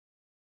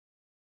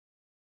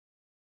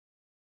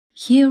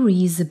Here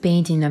is a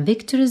painting of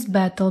victorious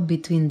battle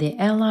between the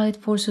allied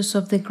forces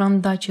of the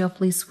Grand Duchy of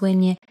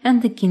Lithuania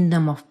and the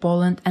Kingdom of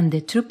Poland and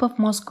the troop of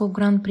Moscow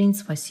Grand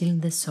Prince Vasily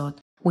III,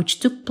 which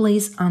took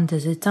place under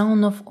the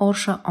town of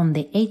Orsha on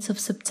the 8th of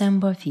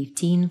September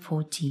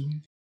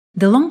 1514.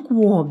 The long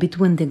war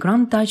between the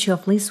Grand Duchy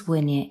of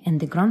Lithuania and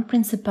the Grand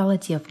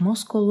Principality of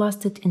Moscow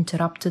lasted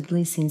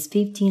interruptedly since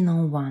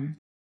 1501.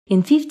 In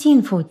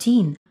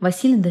 1514,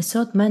 Vasily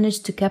III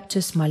managed to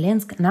capture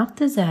Smolensk, and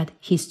after that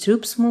his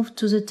troops moved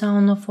to the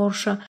town of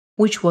Orsha,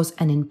 which was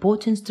an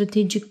important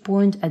strategic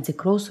point at the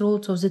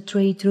crossroads of the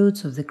trade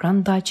routes of the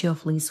Grand Duchy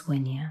of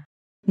Lithuania.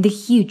 The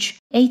huge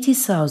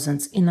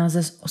 80,000, in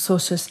other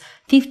sources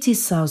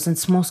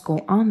 50,000 Moscow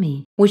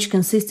army, which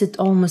consisted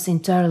almost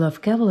entirely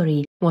of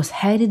cavalry, was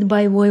headed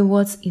by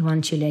voivodes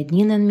Ivan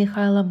Chelyadin and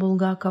Mikhailo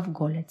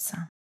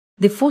Bulgakov-Golitsa.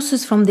 The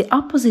forces from the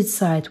opposite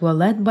side were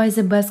led by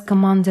the best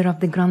commander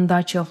of the Grand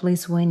Duchy of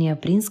Lithuania,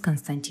 Prince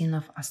Constantine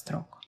of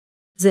Ostrog.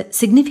 The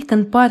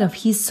significant part of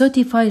his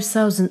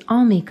 35,000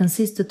 army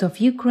consisted of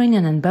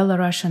Ukrainian and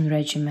Belarusian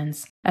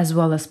regiments, as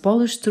well as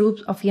Polish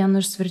troops of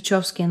Janusz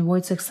Swerchowski and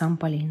Wojciech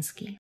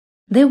Sampolinsky.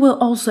 There were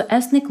also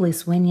ethnic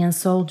Lithuanian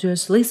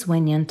soldiers,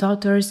 Lithuanian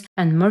Tatars,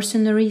 and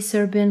mercenary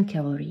Serbian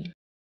cavalry.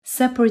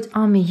 Separate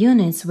army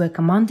units were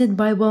commanded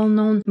by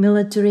well-known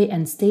military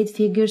and state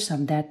figures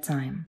of that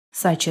time,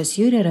 such as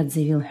Yuri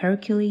Radziwill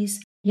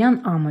Hercules, Jan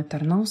Amo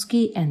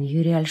Tarnowski, and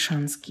Yuri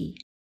Alshansky.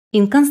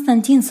 In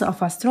Constantine's of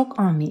Ostrog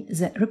army,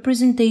 the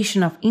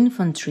representation of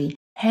infantry,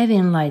 heavy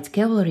and light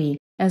cavalry,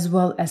 as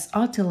well as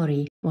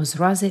artillery, was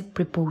rather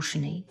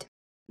proportionate.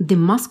 The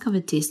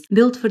Muscovites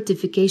built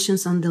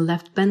fortifications on the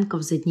left bank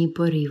of the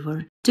Dnieper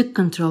River, took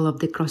control of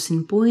the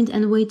crossing point,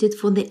 and waited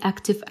for the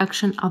active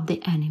action of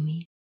the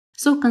enemy.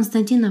 So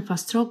Constantine of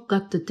Ostrog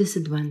got the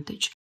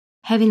disadvantage.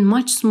 Having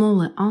much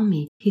smaller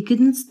army, he could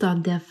not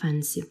start the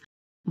offensive,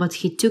 but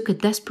he took a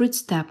desperate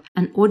step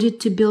and ordered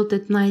to build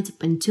at night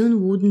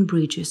pontoon wooden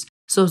bridges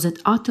so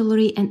that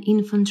artillery and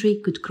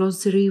infantry could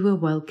cross the river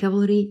while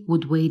cavalry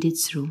would wade it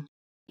through.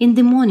 In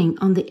the morning,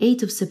 on the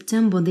 8th of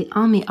September, the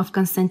army of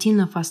Constantine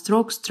of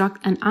Ostrog struck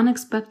an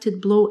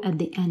unexpected blow at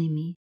the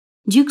enemy.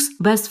 Duke's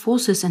best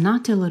forces and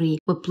artillery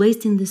were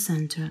placed in the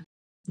center.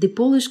 The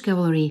Polish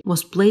cavalry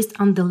was placed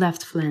on the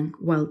left flank,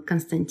 while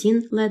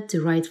Constantine led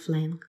the right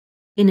flank.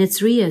 In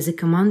its rear, the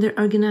commander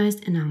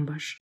organized an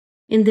ambush.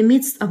 In the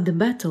midst of the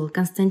battle,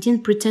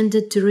 Constantine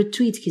pretended to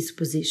retreat his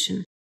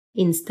position.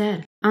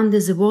 Instead, under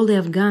the volley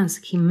of guns,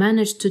 he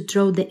managed to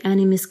draw the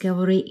enemy's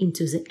cavalry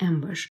into the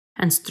ambush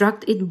and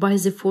struck it by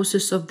the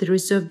forces of the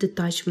reserve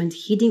detachment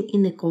hidden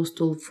in the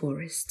coastal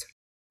forest.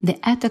 The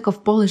attack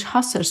of Polish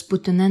hussars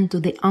put an end to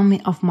the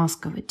army of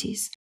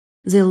Muscovites.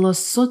 They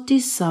lost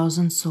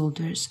 30,000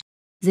 soldiers.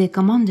 Their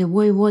commander,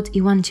 voivode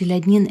Ivan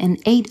Chelyadin, and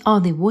 8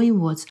 other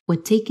voivodes were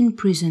taken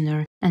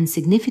prisoner, and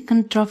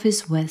significant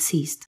trophies were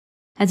seized.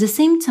 At the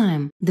same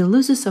time, the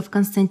losses of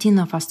Constantine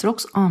of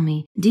Ostrog's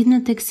army did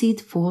not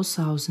exceed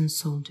 4,000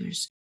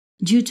 soldiers.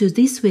 Due to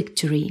this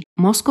victory,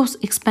 Moscow's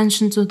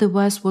expansion to the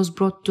west was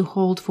brought to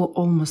halt for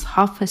almost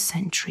half a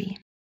century.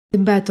 The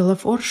Battle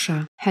of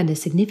Orsha had a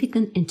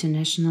significant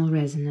international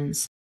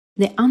resonance.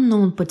 The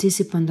unknown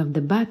participant of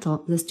the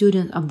battle, the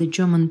student of the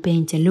German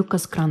painter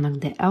Lucas Cranach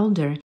the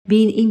Elder,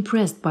 being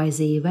impressed by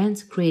the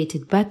events,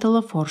 created Battle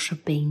of Orsha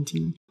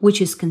painting,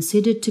 which is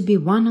considered to be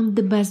one of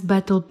the best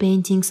battle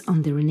paintings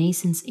on the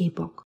Renaissance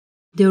epoch.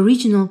 The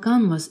original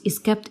canvas is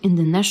kept in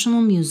the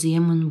National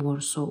Museum in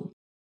Warsaw.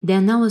 The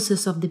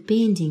analysis of the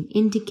painting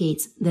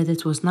indicates that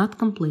it was not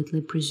completely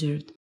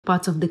preserved.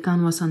 Parts of the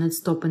canvas on its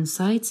top and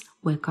sides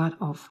were cut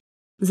off.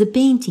 The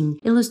painting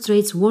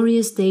illustrates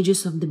various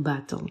stages of the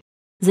battle.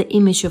 The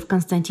image of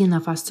Constantine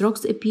of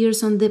Ostrog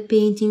appears on the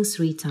painting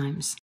 3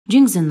 times: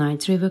 during the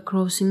night river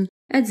crossing,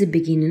 at the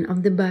beginning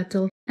of the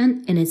battle,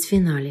 and in its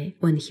finale,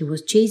 when he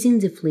was chasing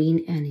the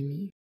fleeing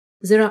enemy.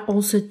 There are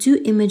also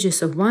 2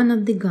 images of one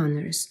of the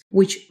gunners,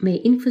 which may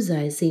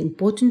emphasize the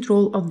important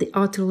role of the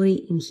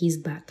artillery in his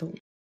battle.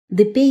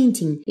 The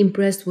painting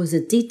impressed with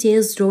a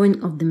detailed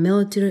drawing of the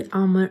military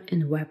armor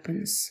and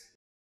weapons.